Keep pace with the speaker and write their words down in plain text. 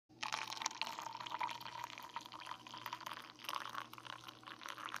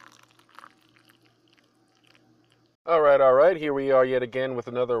All right. Here we are yet again with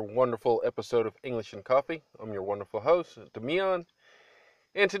another wonderful episode of English and Coffee. I'm your wonderful host, Demian.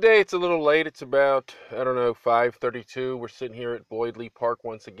 And today it's a little late. It's about, 5:32. We're sitting here at Boyd Lee Park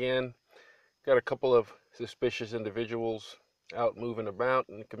once again. Got a couple of suspicious individuals out moving about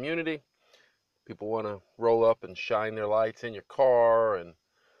in the community. People want to roll up and shine their lights in your car and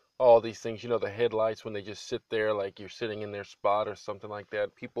all these things. You know, the headlights when they just sit there like you're sitting in their spot or something like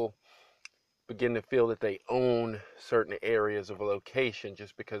that. People begin to feel that they own certain areas of a location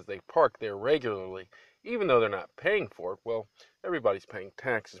just because they park there regularly, even though they're not paying for it. Well, everybody's paying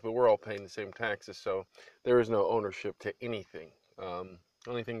taxes, but we're all paying the same taxes, so there is no ownership to anything.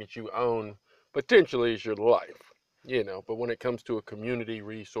 Only thing that you own potentially is your life, but when it comes to a community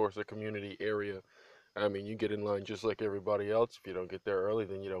resource, a community area, I mean, you get in line just like everybody else. If you don't get there early,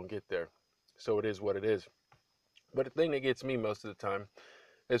 then you don't get there. So it is what it is. But the thing that gets me most of the time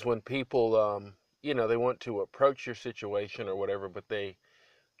is when people, they want to approach your situation or whatever, but they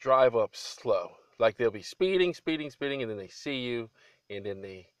drive up slow. Like they'll be speeding, and then they see you, and then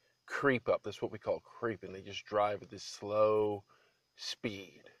they creep up. That's what we call creeping. They just drive at this slow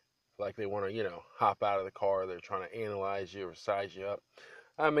speed. Like they want to, hop out of the car. They're trying to analyze you or size you up.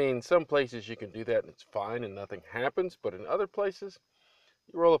 I mean, some places you can do that and it's fine and nothing happens, but in other places,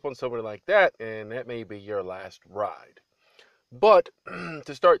 you roll up on somebody like that, and that may be your last ride. But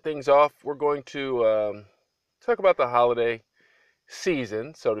to start things off, we're going to talk about the holiday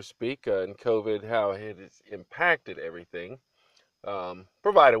season, so to speak, and COVID, how it has impacted everything,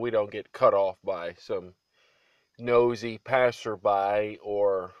 provided we don't get cut off by some nosy passerby,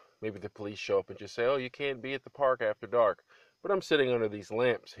 or maybe the police show up and just say, oh, you can't be at the park after dark. But I'm sitting under these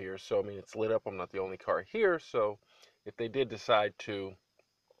lamps here, so I mean, it's lit up. I'm not the only car here, so if they did decide to,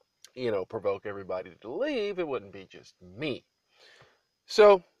 provoke everybody to leave, it wouldn't be just me.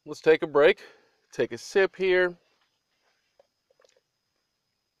 So let's take a break, take a sip here.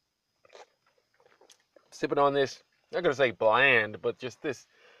 Sipping on this, I'm not going to say bland, but just this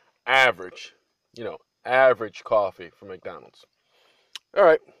average, average coffee from McDonald's. All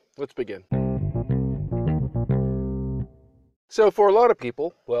right, let's begin. So for a lot of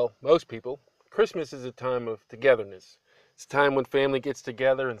people, well, most people, Christmas is a time of togetherness. It's a time when family gets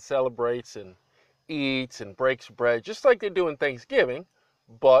together and celebrates and eats and breaks bread, just like they do in Thanksgiving,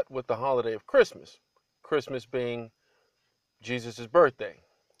 but with the holiday of Christmas. Christmas being Jesus' birthday.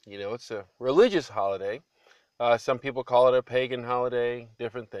 It's a religious holiday. Some people call it a pagan holiday,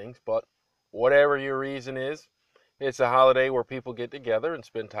 different things, but whatever your reason is, it's a holiday where people get together and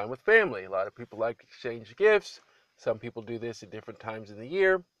spend time with family. A lot of people like to exchange gifts. Some people do this at different times in the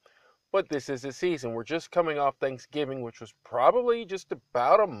year, but this is the season. We're just coming off Thanksgiving, which was probably just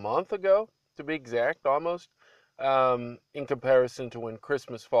about a month ago, to be exact, almost, in comparison to when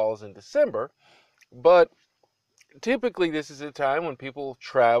Christmas falls in December. But typically this is a time when people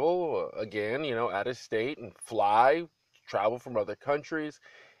travel, again, out of state and travel from other countries.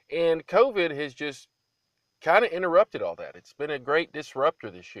 And COVID has just kind of interrupted all that. It's been a great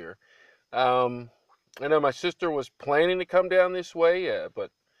disruptor this year. I know my sister was planning to come down this way,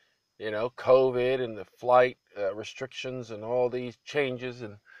 but COVID and the flight restrictions and all these changes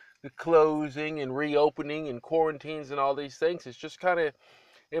and the closing and reopening and quarantines and all these things, it's just kind of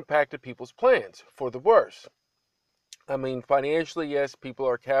impacted people's plans for the worse. I mean, financially, yes, people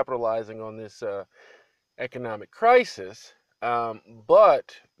are capitalizing on this economic crisis,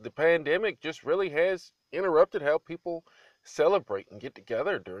 but the pandemic just really has interrupted how people celebrate and get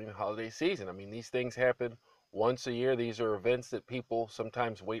together during the holiday season. I mean, these things happen once a year. These are events that people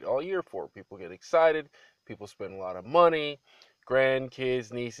sometimes wait all year for. People get excited. People spend a lot of money.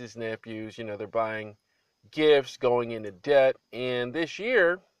 Grandkids, nieces, nephews, they're buying gifts, going into debt. And this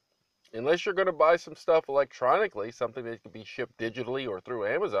year, unless you're going to buy some stuff electronically, something that can be shipped digitally or through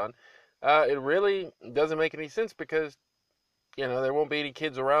Amazon, it really doesn't make any sense because, there won't be any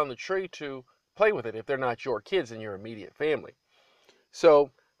kids around the tree to play with it if they're not your kids in your immediate family. So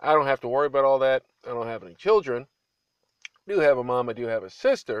I don't have to worry about all that. I don't have any children. I do have a mom. I do have a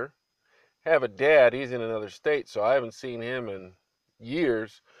sister. I have a dad. He's in another state, so I haven't seen him in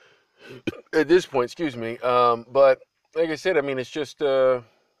years at this point, excuse me. But like I said, I mean, it's just, for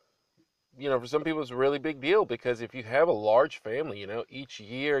some people it's a really big deal because if you have a large family, each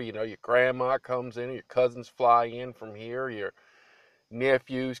year, your grandma comes in, your cousins fly in from here, your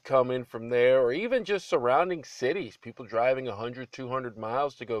nephews come in from there, or even just surrounding cities, people driving 100, 200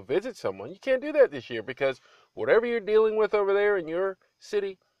 miles to go visit someone. You can't do that this year because whatever you're dealing with over there in your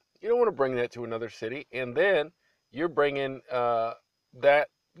city, you don't want to bring that to another city. And then you're bringing that,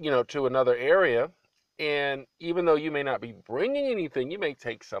 to another area. And even though you may not be bringing anything, you may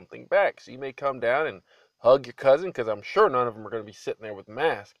take something back. So you may come down and hug your cousin, because I'm sure none of them are going to be sitting there with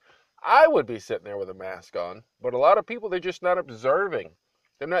masks. I would be sitting there with a mask on, but a lot of people, they're just not observing.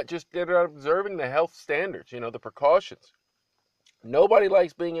 They're not observing the health standards, the precautions. Nobody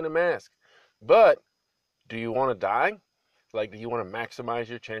likes being in a mask, but do you want to die? Like, do you want to maximize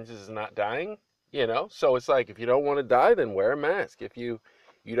your chances of not dying? So it's like, if you don't want to die, then wear a mask. If you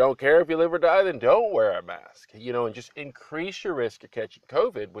don't care if you live or die, then don't wear a mask, and just increase your risk of catching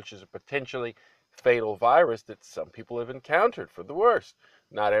COVID, which is a potentially fatal virus that some people have encountered for the worst.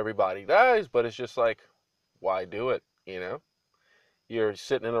 Not everybody dies, but it's just like, why do it? You're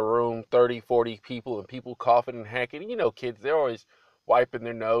sitting in a room, 30, 40 people, and people coughing and hacking. Kids, they're always wiping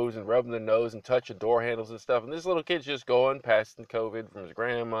their nose and rubbing their nose and touching door handles and stuff. And this little kid's just going, passing COVID from his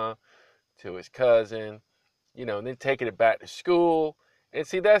grandma to his cousin, and then taking it back to school. And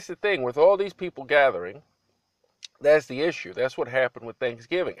see, that's the thing. With all these people gathering, that's the issue. That's what happened with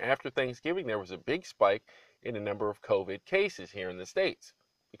Thanksgiving. After Thanksgiving, there was a big spike in the number of COVID cases here in the States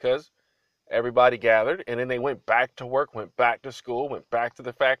because everybody gathered, and then they went back to work, went back to school, went back to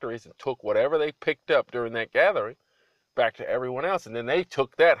the factories, and took whatever they picked up during that gathering back to everyone else, and then they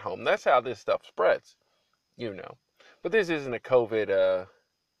took that home. That's how this stuff spreads, But this isn't a COVID,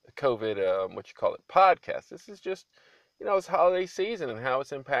 podcast. This is just, it's holiday season and how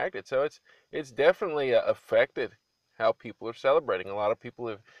it's impacted. So it's definitely affected how people are celebrating. A lot of people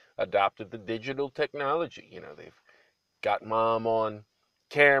have adopted the digital technology. They've got mom on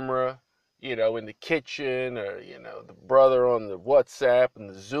camera, in the kitchen, or, the brother on the WhatsApp and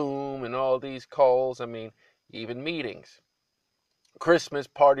the Zoom and all these calls. I mean, even meetings. Christmas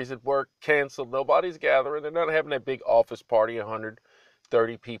parties at work canceled. Nobody's gathering. They're not having that big office party,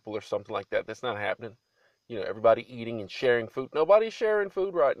 130 people or something like that. That's not happening. Everybody eating and sharing food. Nobody's sharing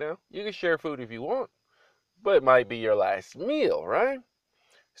food right now. You can share food if you want, but it might be your last meal, right?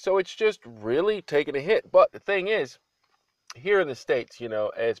 So it's just really taking a hit. But the thing is, here in the States,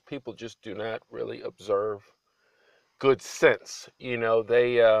 as people just do not really observe good sense,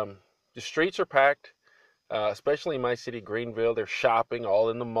 the streets are packed, especially in my city, Greenville. They're shopping all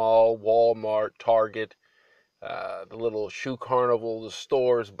in the mall, Walmart, Target, the little shoe carnival, the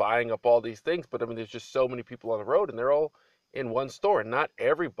stores, buying up all these things. But I mean, there's just so many people on the road, and they're all in one store, and not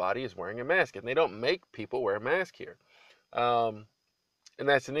everybody is wearing a mask, and they don't make people wear a mask here. And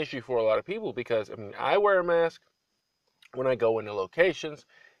that's an issue for a lot of people because, I mean, I wear a mask when I go into locations.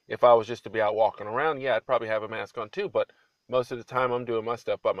 If I was just to be out walking around, yeah, I'd probably have a mask on too, but most of the time I'm doing my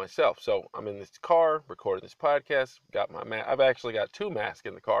stuff by myself. So I'm in this car recording this podcast, I've actually got two masks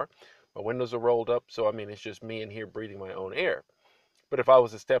in the car. My windows are rolled up, so I mean, it's just me in here breathing my own air. But if I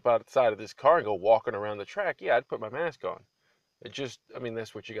was to step outside of this car and go walking around the track, yeah, I'd put my mask on.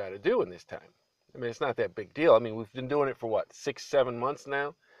 That's what you got to do in this time. I mean, it's not that big deal. I mean, we've been doing it for what, 6-7 months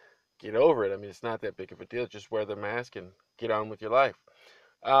now? Get over it. I mean, it's not that big of a deal. Just wear the mask and get on with your life.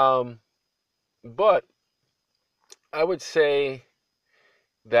 But I would say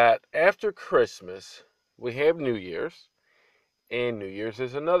that after Christmas, we have New Year's. And New Year's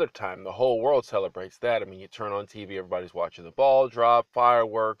is another time. The whole world celebrates that. I mean, you turn on TV, everybody's watching the ball drop,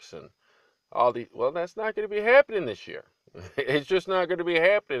 fireworks, and all the. Well, that's not going to be happening this year. It's just not going to be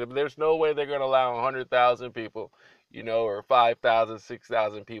happening. There's no way they're going to allow 100,000 people, or 5,000,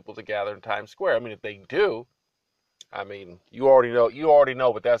 6,000 people to gather in Times Square. I mean, if they do, I mean, you already know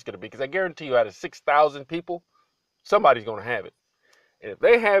what that's going to be. Because I guarantee you, out of 6,000 people, somebody's going to have it. And if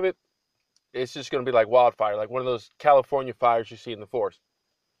they have it, it's just going to be like wildfire, like one of those California fires you see in the forest.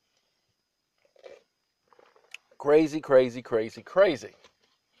 Crazy, crazy, crazy, crazy.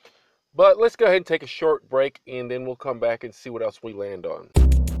 But let's go ahead and take a short break, and then we'll come back and see what else we land on.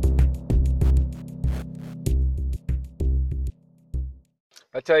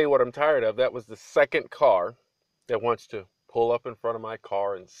 I tell you what I'm tired of. That was the second car that wants to pull up in front of my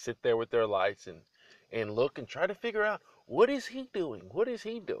car and sit there with their lights and look and try to figure out, what is he doing? What is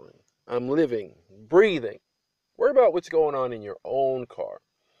he doing? I'm living, breathing. Worry about what's going on in your own car.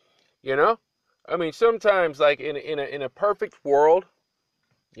 I mean, sometimes, like in a perfect world,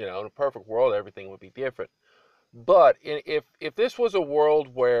 in a perfect world, everything would be different. But if this was a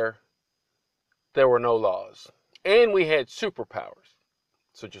world where there were no laws and we had superpowers,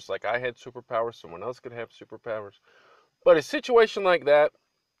 so just like I had superpowers, someone else could have superpowers. But a situation like that,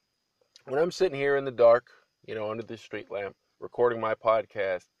 when I'm sitting here in the dark, under the street lamp, recording my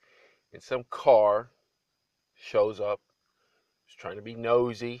podcast, and some car shows up, is trying to be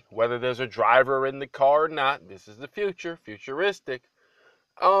nosy, whether there's a driver in the car or not. This is the future, futuristic.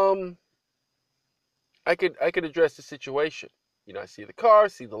 I could address the situation. I see the car,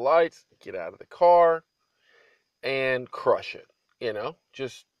 see the lights, get out of the car and crush it.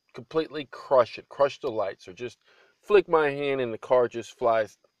 Just completely crush it, crush the lights, or just flick my hand and the car just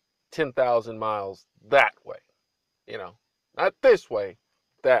flies 10,000 miles that way, you know, not this way,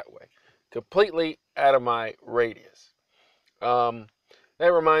 that way, completely out of my radius. Um,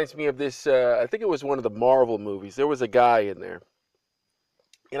 that reminds me of this, I think it was one of the Marvel movies. There was a guy in there,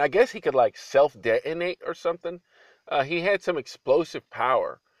 and I guess he could like self-detonate or something. He had some explosive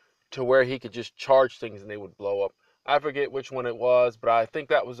power to where he could just charge things and they would blow up. I forget which one it was, but I think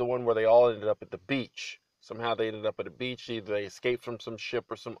that was the one where they all ended up at the beach. Somehow they ended up at a beach. Either they escaped from some ship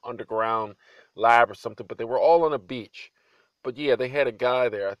or some underground lab or something, but they were all on a beach. But yeah, they had a guy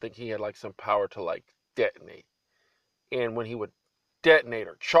there. I think he had like some power to like detonate. And when he would detonate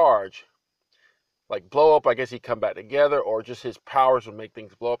or charge, like blow up, I guess he'd come back together, or just his powers would make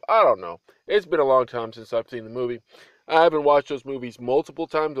things blow up. I don't know. It's been a long time since I've seen the movie. I haven't watched those movies multiple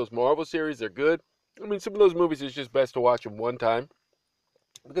times. Those Marvel series, they're good. I mean, some of those movies, it's just best to watch them one time.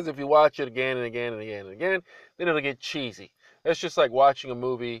 Because if you watch it again and again and again and again, then it'll get cheesy. That's just like watching a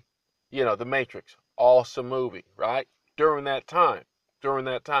movie, you know, The Matrix. Awesome movie, right? During that time. During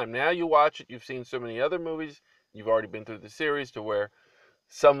that time. Now you watch it, you've seen so many other movies, you've already been through the series to where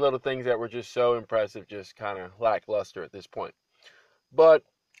some little things that were just so impressive just kind of lackluster at this point. But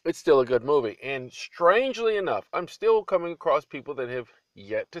it's still a good movie. And strangely enough, I'm still coming across people that have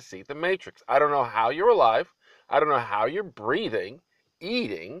yet to see The Matrix. I don't know how you're alive. I don't know how you're breathing,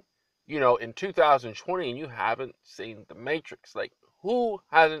 eating, you know, in 2020 and you haven't seen The Matrix. Like, who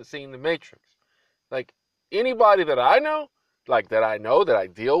hasn't seen The Matrix? Like, anybody that I know, that I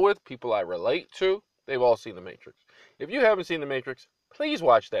deal with, people I relate to, they've all seen The Matrix. If you haven't seen The Matrix, please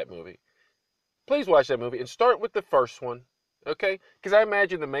watch that movie. Please watch that movie and start with the first one, okay? Because I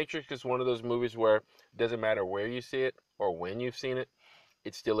imagine The Matrix is one of those movies where it doesn't matter where you see it or when you've seen it,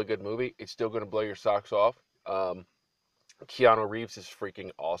 it's still a good movie. It's still going to blow your socks off. Keanu Reeves is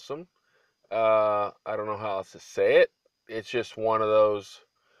freaking awesome. I don't know how else to say it. It's just one of those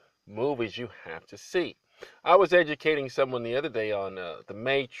movies you have to see. I was educating someone the other day on The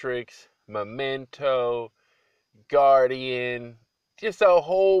Matrix, Memento, Guardian, just a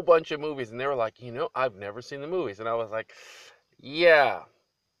whole bunch of movies. And they were like, you know, I've never seen the movies. And I was like, yeah,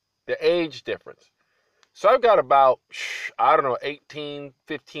 the age difference. So I've got about, I don't know, 18,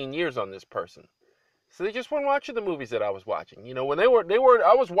 15 years on this person. So they just weren't watching the movies that I was watching. You know, when I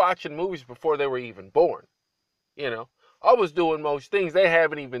was watching movies before they were even born. You know, I was doing most things they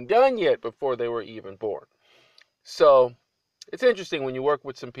haven't even done yet before they were even born. So it's interesting when you work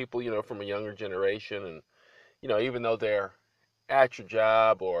with some people, you know, from a younger generation and, you know, even though they're at your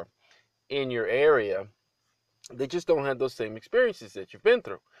job or in your area, they just don't have those same experiences that you've been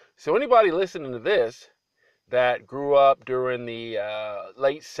through. So anybody listening to this that grew up during the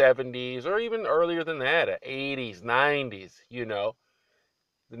late 70s or even earlier than that, 80s, 90s, you know,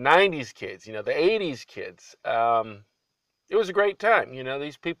 the 90s kids, you know, the 80s kids, it was a great time. You know,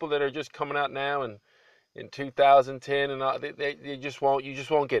 these people that are just coming out now and in 2010 and all, they just won't, you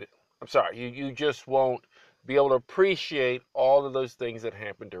just won't get it. I'm sorry, you just won't be able to appreciate all of those things that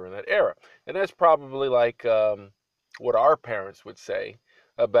happened during that era. And that's probably like what our parents would say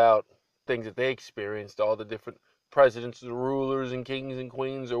about things that they experienced, all the different presidents, the rulers and kings and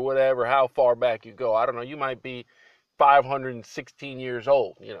queens or whatever, how far back you go. I don't know. You might be 516 years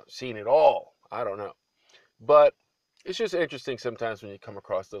old, you know, seeing it all. I don't know. But it's just interesting sometimes when you come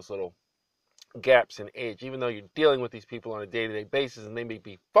across those little gaps in age, even though you're dealing with these people on a day-to-day basis and they may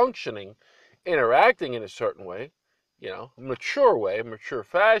be functioning, interacting in a certain way, you know, a mature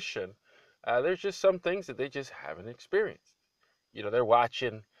fashion, there's just some things that they just haven't experienced. You know, they're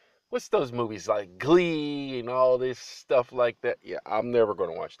watching, what's those movies like Glee and all this stuff like that? Yeah, I'm never going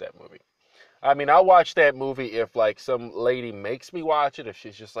to watch that movie. I mean, I'll watch that movie if like some lady makes me watch it, if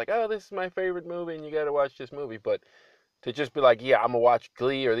she's just like, oh, this is my favorite movie and you got to watch this movie. But to just be like, yeah, I'm gonna watch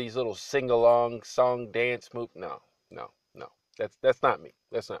Glee or these little sing-along song dance move. No, no, no. That's not me.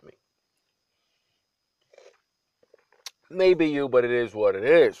 That's not me. Maybe you, but it is what it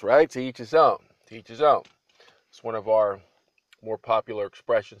is, right? To each his own. To each his own. It's one of our more popular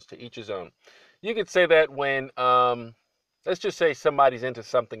expressions. To each his own. You could say that when, let's just say somebody's into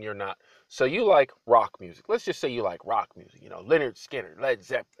something you're not. So you like rock music. Let's just say you like rock music. You know, Leonard Skinner, Led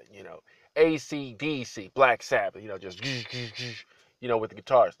Zeppelin. You know, AC/DC, Black Sabbath. You know, just you know, with the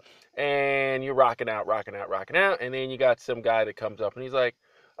guitars, and you're rocking out, rocking out, rocking out, and then you got some guy that comes up and he's like,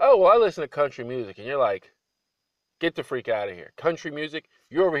 "Oh, well, I listen to country music," and you're like, "Get the freak out of here! Country music?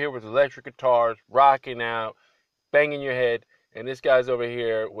 You're over here with electric guitars, rocking out, banging your head, and this guy's over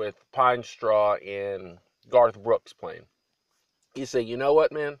here with Pine Straw and Garth Brooks playing." You say, "You know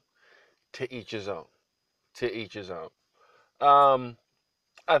what, man? To each his own. To each his own." Um,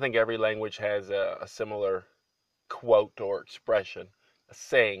 I think every language has a similar quote or expression, a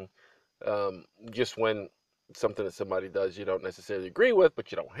saying. Just when something that somebody does you don't necessarily agree with,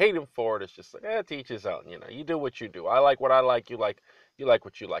 but you don't hate him for it. It's just like, to each his own. You do what you do. I like what I like. You like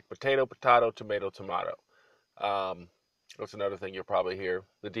what you like. Potato, potato, tomato, tomato. That's another thing you'll probably hear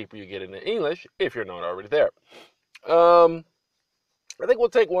the deeper you get into English, if you're not already there. I think we'll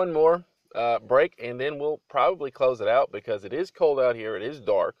take one more break, and then we'll probably close it out because it is cold out here. It is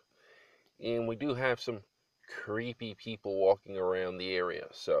dark, and we do have some creepy people walking around the area.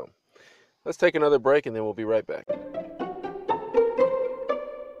 So let's take another break, and then we'll be right back.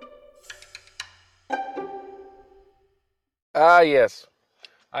 Yes.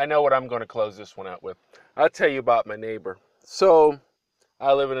 I know what I'm going to close this one out with. I'll tell you about my neighbor. So,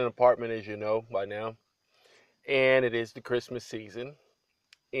 I live in an apartment, as you know by now, and it is the Christmas season.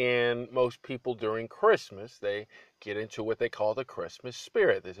 And most people during Christmas, they get into what they call the Christmas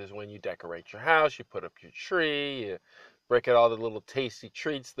spirit. This is when you decorate your house, you put up your tree, you break out all the little tasty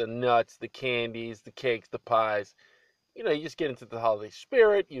treats, the nuts, the candies, the cakes, the pies. You just get into the holiday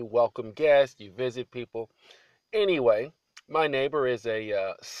spirit. You welcome guests, you visit people. Anyway, my neighbor is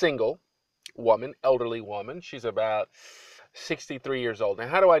a single woman, elderly woman. She's about 63 years old. Now,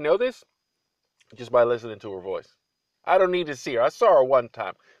 how do I know this? Just by listening to her voice. I don't need to see her. I saw her one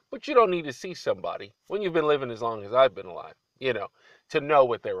time. But you don't need to see somebody when you've been living as long as I've been alive, to know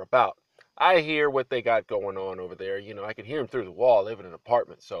what they're about. I hear what they got going on over there. I can hear them through the wall. I live in an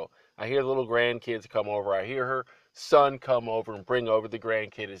apartment. So I hear the little grandkids come over. I hear her son come over and bring over the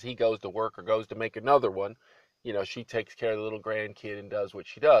grandkid as he goes to work or goes to make another one. She takes care of the little grandkid and does what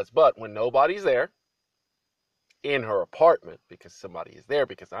she does. But when nobody's there in her apartment, because somebody is there,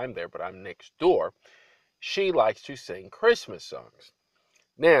 because I'm there, but I'm next door, she likes to sing Christmas songs.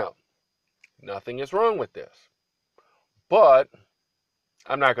 Now, nothing is wrong with this. But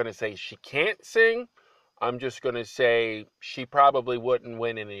I'm not going to say she can't sing. I'm just going to say she probably wouldn't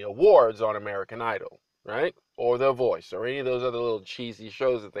win any awards on American Idol, right? Or The Voice, or any of those other little cheesy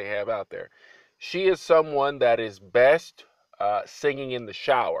shows that they have out there. She is someone that is best singing in the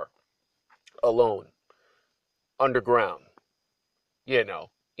shower, alone, underground, in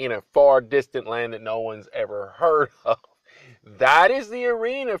a far distant land that no one's ever heard of. That is the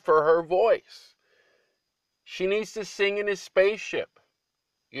arena for her voice. She needs to sing in a spaceship,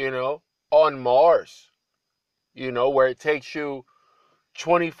 on Mars, where it takes you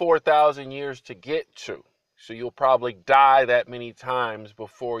 24,000 years to get to. So you'll probably die that many times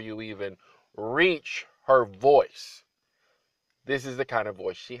before you even reach her voice. This is the kind of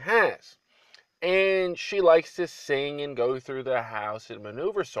voice she has. And she likes to sing and go through the house and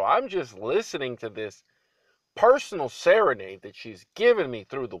maneuver. So I'm just listening to this personal serenade that she's given me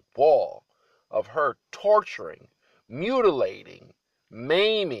through the wall of her torturing, mutilating,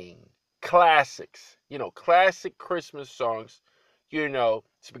 maiming classics. Classic Christmas songs.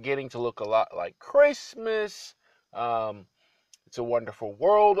 It's beginning to look a lot like Christmas. It's a Wonderful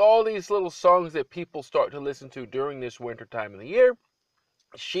World. All these little songs that people start to listen to during this winter time of the year.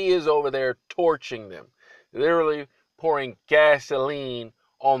 She is over there torching them, literally pouring gasoline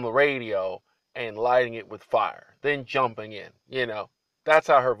on the radio and lighting it with fire, then jumping in. That's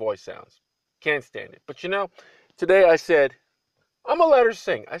how her voice sounds. Can't stand it. But today I said, I'm going to let her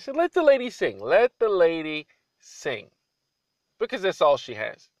sing. I said, let the lady sing. Let the lady sing. Because that's all she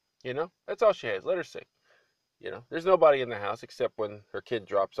has. That's all she has. Let her sing. There's nobody in the house except when her kid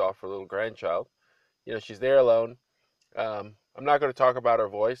drops off her little grandchild. She's there alone. I'm not going to talk about her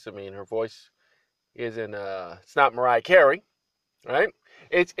voice. I mean, her voice isn't, it's not Mariah Carey, right?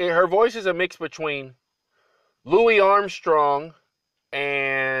 Her voice is a mix between Louis Armstrong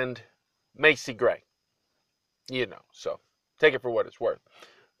and Macy Gray, so take it for what it's worth.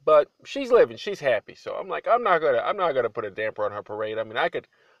 But she's living, she's happy. So I'm like, I'm not gonna put a damper on her parade. I mean, I could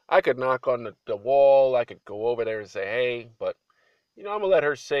knock on the wall. I could go over there and say, hey, but I'm gonna let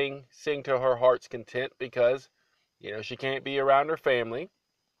her sing to her heart's content because, she can't be around her family,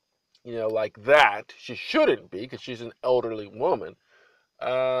 like that. She shouldn't be because she's an elderly woman.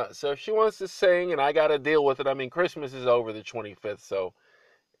 So if she wants to sing and I got to deal with it, I mean, Christmas is over the 25th, so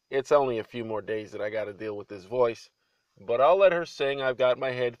it's only a few more days that I got to deal with this voice. But I'll let her sing. I've got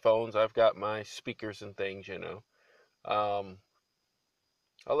my headphones. I've got my speakers and things, I'll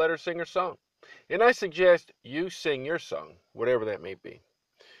let her sing her song. And I suggest you sing your song, whatever that may be.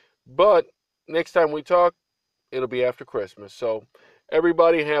 But next time we talk, it'll be after Christmas. So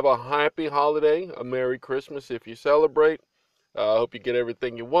everybody have a happy holiday, a Merry Christmas if you celebrate. I hope you get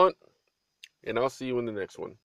everything you want, and I'll see you in the next one.